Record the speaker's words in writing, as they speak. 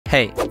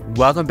Hey,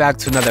 welcome back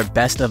to another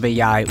Best of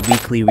AI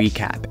weekly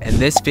recap. In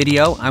this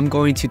video, I'm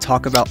going to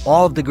talk about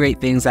all of the great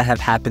things that have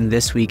happened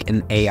this week in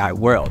the AI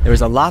world.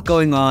 There's a lot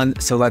going on,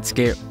 so let's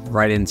get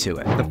right into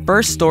it. The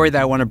first story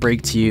that I want to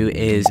break to you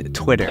is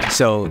Twitter.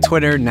 So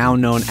Twitter, now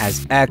known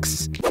as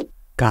X,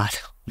 God,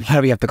 why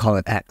do we have to call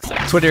it X?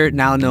 Twitter,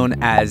 now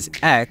known as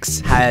X,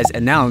 has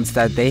announced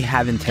that they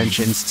have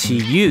intentions to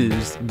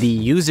use the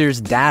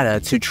users'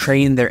 data to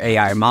train their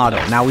AI model.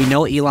 Now, we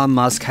know Elon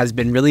Musk has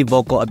been really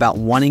vocal about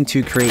wanting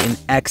to create an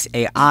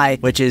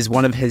XAI, which is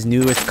one of his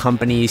newest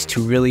companies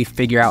to really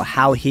figure out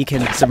how he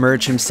can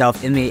submerge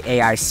himself in the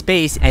AI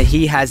space. And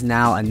he has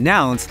now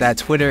announced that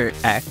Twitter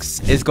X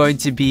is going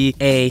to be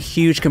a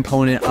huge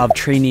component of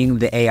training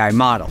the AI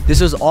model. This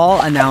was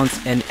all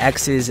announced in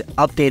X's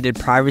updated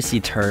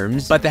privacy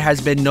terms, but there has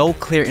been no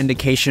clear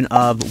indication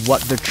of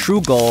what the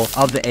true goal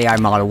of the AI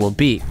model will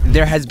be.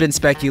 There has been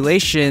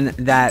speculation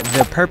that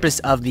the purpose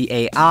of the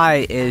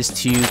AI is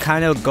to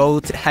kind of go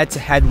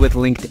head-to-head with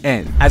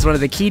LinkedIn, as one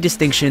of the key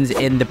distinctions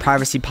in the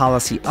privacy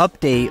policy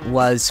update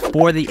was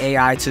for the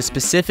AI to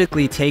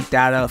specifically take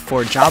data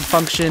for job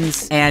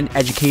functions and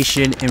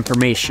education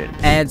information.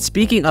 And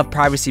speaking of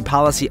privacy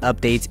policy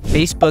updates,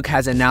 Facebook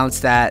has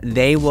announced that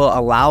they will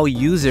allow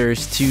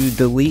users to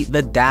delete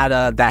the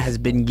data that has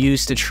been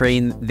used to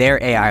train their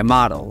AI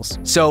models.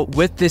 So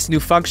with this new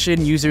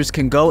function, users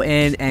can go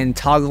in and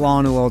toggle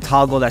on a little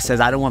toggle that says,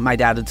 I don't want my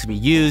data to be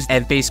used,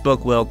 and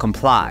Facebook will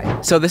comply.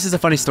 So this is a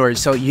funny story.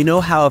 So you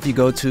know how if you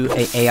go to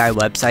an AI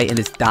website and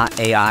it's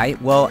 .ai,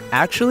 well,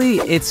 actually,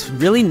 it's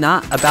really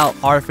not about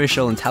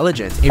artificial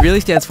intelligence. It really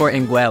stands for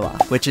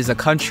Anguilla, which is a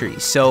country.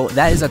 So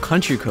that is a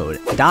country code.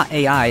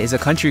 .ai is a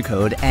country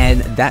code,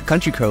 and that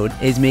country code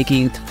is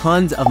making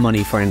tons of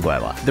money for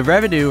Anguilla. The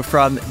revenue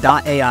from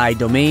 .ai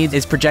domains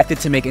is projected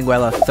to make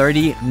Anguilla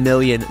 $30 million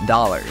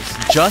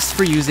just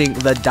for using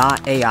the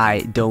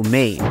 .ai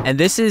domain. And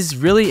this is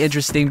really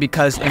interesting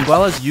because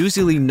Anguilla is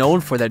usually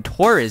known for their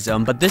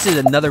tourism, but this is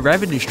another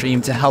revenue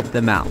stream to help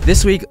them out.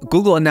 This week,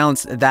 Google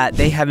announced that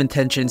they have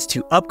intentions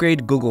to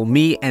upgrade Google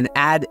Meet and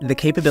add the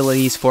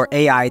capabilities for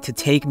AI to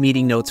take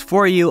meeting notes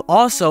for you,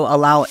 also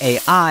allow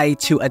AI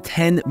to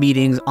attend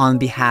meetings on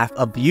behalf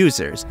of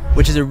users,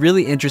 which is a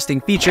really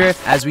interesting feature.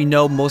 As we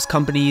know, most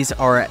companies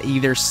are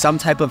either some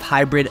type of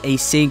hybrid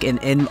async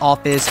and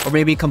in-office, or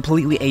maybe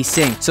completely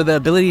async. So the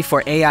ability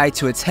for AI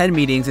to attend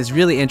meetings is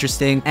really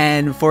interesting,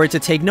 and for it to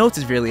take notes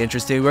is really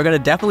interesting. We're going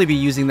to definitely be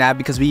using that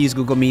because we use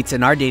Google Meets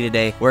in our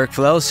day-to-day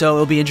workflow, so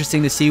it'll be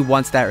interesting to see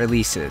once that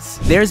releases.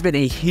 There's been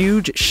a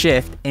huge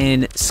shift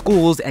in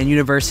schools and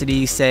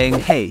universities saying,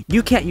 hey,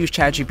 you can't use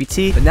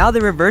ChatGPT, but now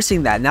they're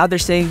reversing that. Now they're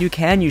saying you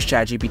can use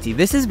ChatGPT.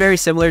 This is very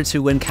similar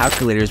to when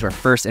calculators were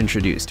first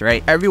introduced,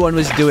 right? Everyone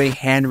was doing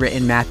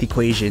handwritten math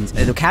equations,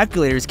 and the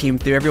calculators came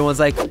through. Everyone's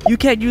like, you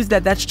can't use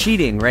that, that's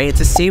cheating, right? It's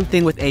the same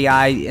thing with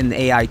AI and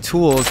AI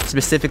tools,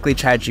 specifically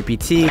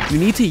ChatGPT. You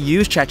need to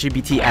use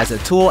ChatGPT as a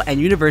tool, and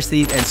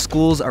universities and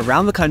schools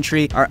around the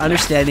country are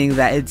understanding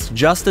that it's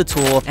just a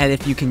tool, and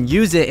if you can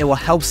use it, it will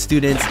help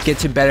students get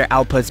to better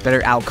outputs,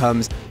 better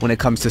outcomes when it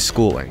comes to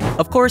schooling.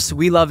 Of course,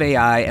 we love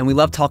AI and we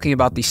love talking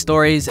about these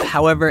stories.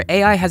 However,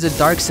 AI has a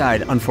dark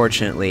side,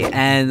 unfortunately,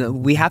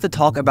 and we have to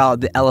talk about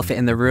the elephant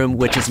in the room,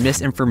 which is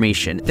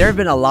misinformation. There have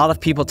been a lot of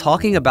people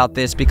talking about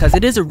this because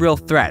it is a real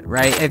threat,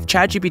 right? If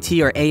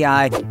ChatGPT or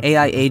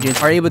AI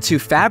agents are able to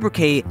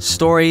fabricate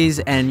stories,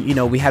 and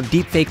we have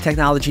deepfake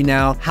technology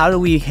now, how do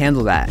we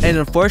handle that? And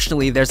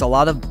unfortunately, there's a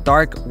lot of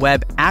dark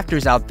web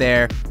actors out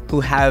there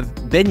who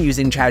have been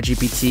using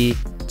ChatGPT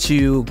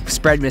to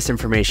spread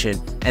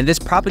misinformation. And this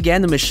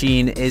propaganda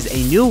machine is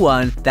a new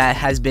one that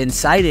has been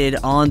cited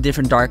on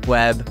different dark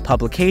web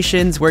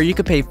publications, where you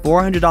could pay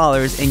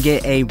 $400 and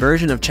get a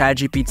version of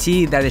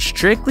ChatGPT that is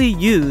strictly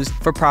used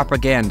for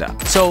propaganda.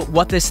 So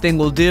what this thing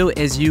will do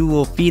is you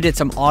will feed it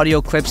some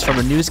audio clips from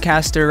a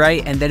newscaster,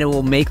 right? And then it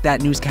will make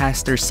that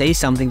newscaster say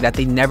something that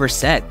they never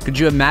said. Could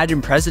you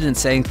imagine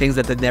presidents saying things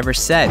that they never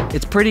said?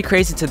 It's pretty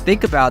crazy to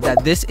think about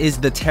that this is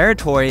the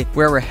territory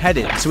where we're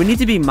headed. So we need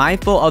to be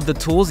mindful of the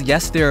tools.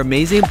 Yes, they're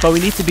amazing, but we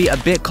need to be a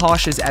bit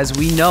cautious, as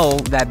we know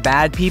that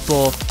bad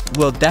people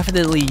will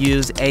definitely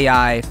use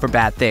AI for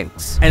bad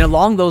things. And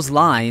along those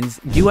lines,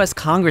 US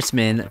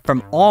congressmen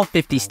from all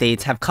 50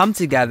 states have come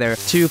together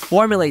to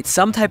formulate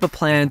some type of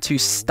plan to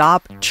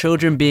stop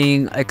children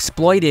being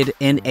exploited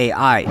in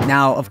AI.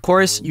 Now, of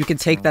course, you can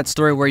take that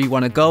story where you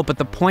want to go, but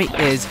the point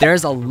is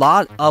there's a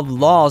lot of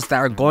laws that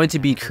are going to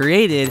be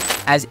created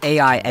as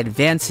AI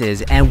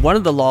advances, and one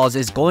of the laws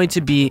is going to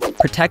be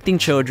protecting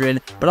children,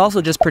 but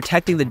also just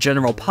protecting the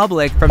general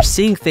public from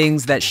seeing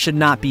things that should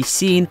not be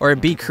seen or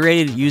be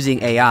created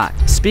using AI.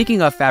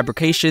 Speaking of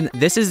fabrication,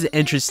 this is an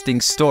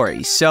interesting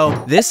story. So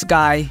this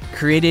guy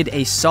created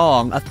a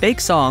song, a fake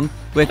song,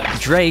 with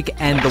Drake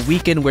and The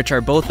Weeknd, which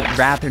are both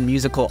rap and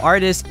musical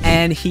artists,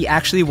 and he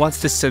actually wants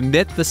to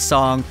submit the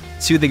song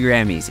to the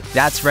Grammys.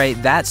 That's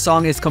right, that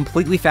song is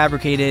completely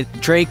fabricated.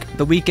 Drake,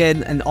 The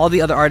Weeknd, and all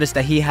the other artists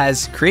that he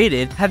has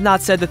created have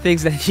not said the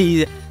things that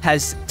he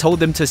has told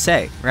them to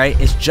say, right?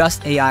 It's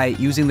just AI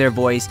using their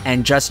voice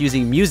and just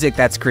using music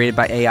that's created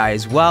by AI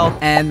as well.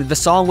 And the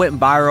song went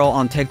viral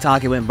on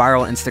TikTok, it went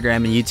viral on Instagram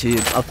and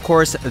YouTube. Of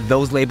course,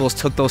 those labels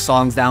took those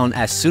songs down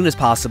as soon as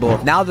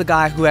possible. Now the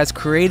guy who has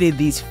created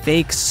these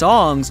fake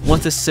songs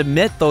wants to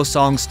submit those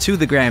songs to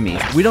the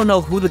Grammys. We don't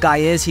know who the guy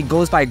is. He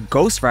goes by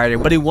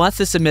Ghostwriter, but he wants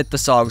to submit the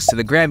songs to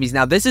the Grammys.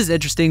 Now this is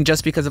interesting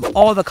just because of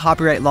all the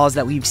copyright laws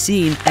that we've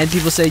seen, and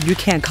people say you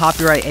can't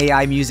copyright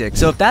AI music.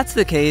 So if that's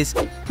the case,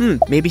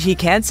 maybe he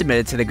can submit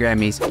it to the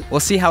Grammys. We'll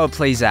see how it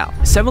plays out.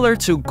 Similar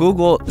to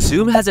Google,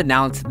 Zoom has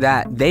announced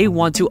that they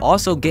want to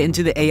also get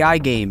into the AI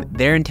game.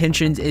 Their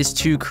intentions is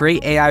to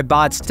create AI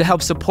bots to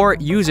help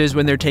support users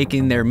when they're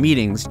taking their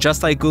meetings.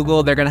 Just like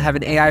Google, they're going to have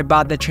an AI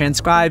bot that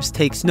transcribes,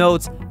 takes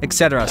notes,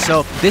 etc.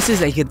 So this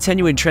is a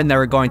continuing trend that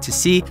we're going to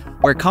see,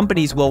 where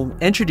companies will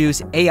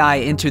introduce AI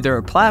into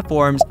their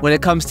platforms when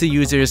it comes to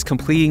users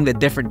completing the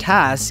different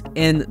tasks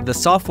in the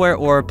software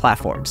or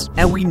platforms.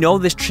 And we know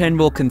this trend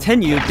will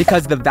continue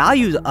because the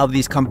values of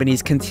these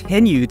companies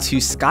continue to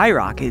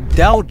skyrocket.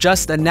 Dell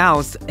just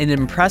announced an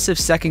impressive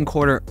second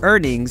quarter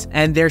earnings,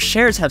 and their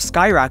shares have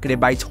skyrocketed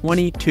by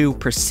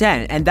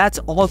 22%, and that's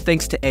all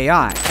thanks to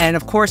AI. And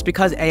of course,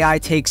 because AI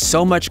takes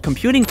so much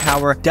computing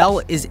power,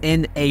 Dell is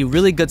in a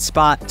really good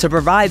spot to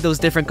provide those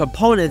different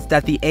components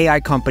that the AI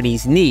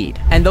companies need.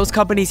 And those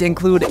companies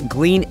include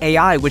Glean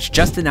AI, which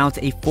just announced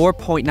a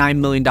 $4.9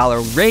 million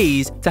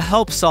raise to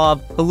help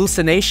solve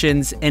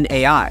hallucinations in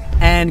AI.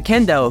 And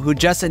Kendo, who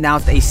just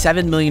announced a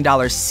 $7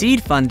 million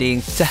seed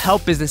funding to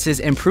help businesses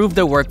improve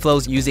their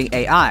workflows using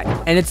AI.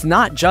 And it's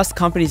not just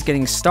companies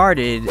getting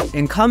started.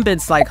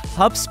 Incumbents like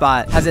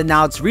HubSpot has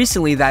announced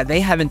recently that they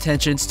have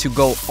intentions to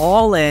go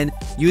all in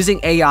using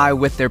AI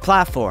with their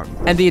platform.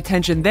 And the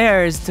intention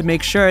there is to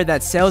make sure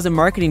that sales and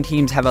marketing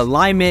teams have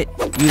alignment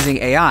using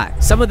AI.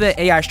 Some of the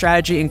AI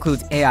strategy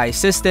includes AI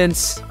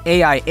assistants,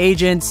 AI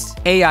agents,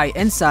 AI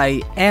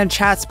insight, and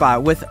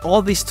ChatSpot. With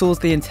all these tools,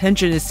 the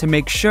intention is to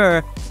make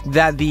sure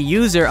that the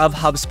user of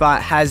HubSpot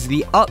has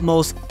the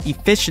utmost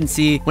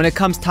efficiency when it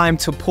comes time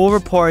to pull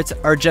reports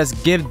or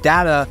just give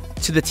data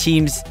to the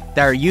teams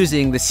that are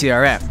using the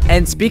CRM.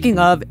 And speaking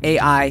of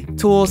AI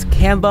tools,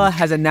 Canva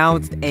has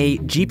announced a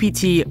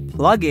GPT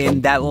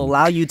plugin that will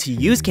allow you to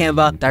use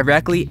Canva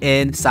directly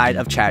inside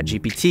of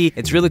ChatGPT.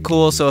 It's really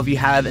cool. So if you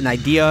have an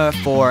idea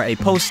for a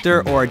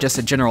poster or just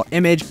a general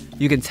image,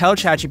 you can tell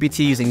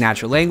ChatGPT using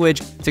natural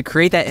language to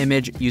create that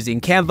image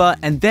using Canva,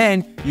 and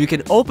then you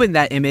can open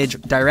that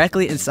image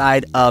directly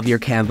inside of your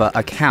Canva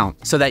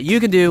account so that you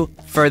can do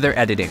further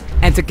editing.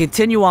 And to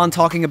continue on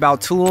talking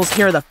about tools,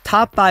 here are the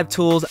top 5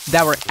 tools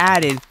that were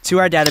added to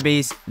our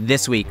database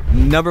this week.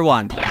 Number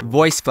 1,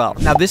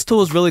 VoiceFlow. Now this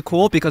tool is really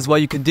cool because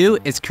what you can do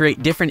is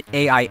create different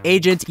AI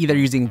agents either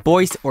using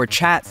voice or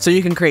chat. So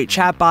you can create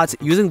chatbots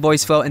using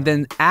VoiceFlow and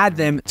then add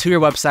them to your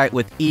website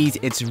with ease.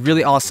 It's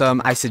really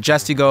awesome. I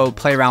suggest you go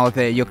play around with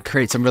it. You'll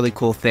create some really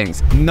cool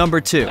things.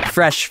 Number 2,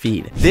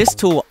 FreshFeed. This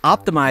tool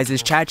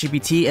optimizes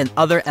ChatGPT and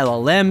other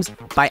LLMs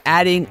by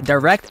adding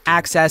direct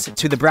access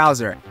to the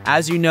browser.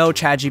 As you know,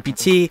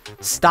 ChatGPT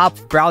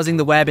stopped browsing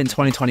the web in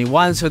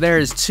 2021, so there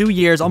is 2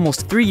 years,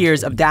 almost 3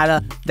 years of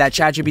data that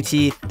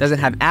ChatGPT doesn't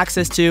have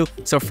access to,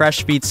 so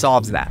FreshFeed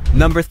solves that.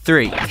 Number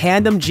 3,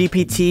 Tandem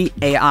GPT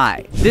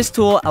AI. This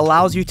tool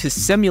allows you to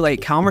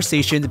simulate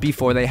conversations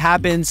before they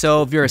happen,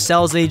 so if you're a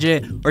sales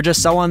agent or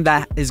just someone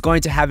that is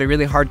going to have a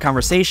really hard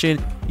conversation,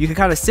 you can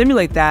kind of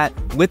simulate that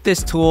with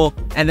this tool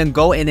and then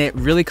go in it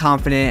really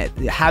confident,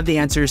 have the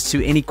answers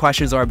to any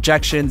questions or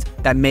objections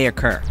that may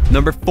occur.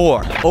 Number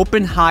 4,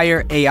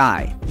 OpenHire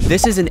AI.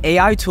 This is an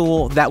AI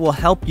tool that will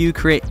help you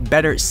create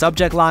better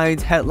subject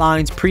lines,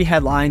 headlines,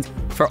 pre-headlines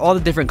for all the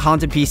different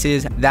content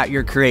pieces that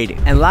you're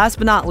creating. And last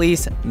but not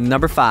least,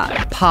 number 5,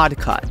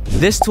 Podcut.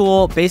 This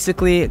tool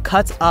basically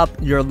cuts up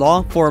your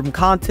long form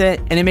content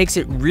and it makes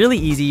it really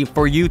easy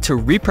for you to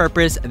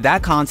repurpose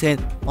that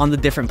content on the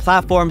different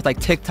platforms like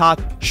TikTok,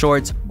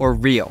 Shorts, or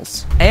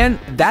Reels. And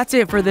that's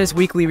it for this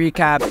weekly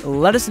recap.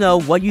 Let us know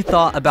what you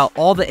thought about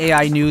all the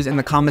AI news in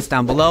the comments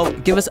down below.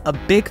 Give us a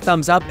big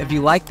thumbs up if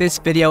you like this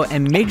video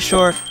and make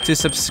sure to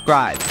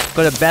subscribe.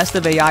 Go to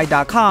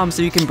bestofai.com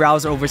so you can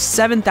browse over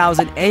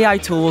 7,000 AI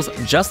tools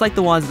just like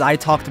the ones that I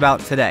talked about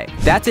today.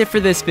 That's it for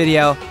this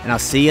video, and I'll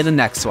see you in the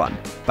next one.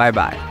 Bye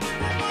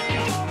bye.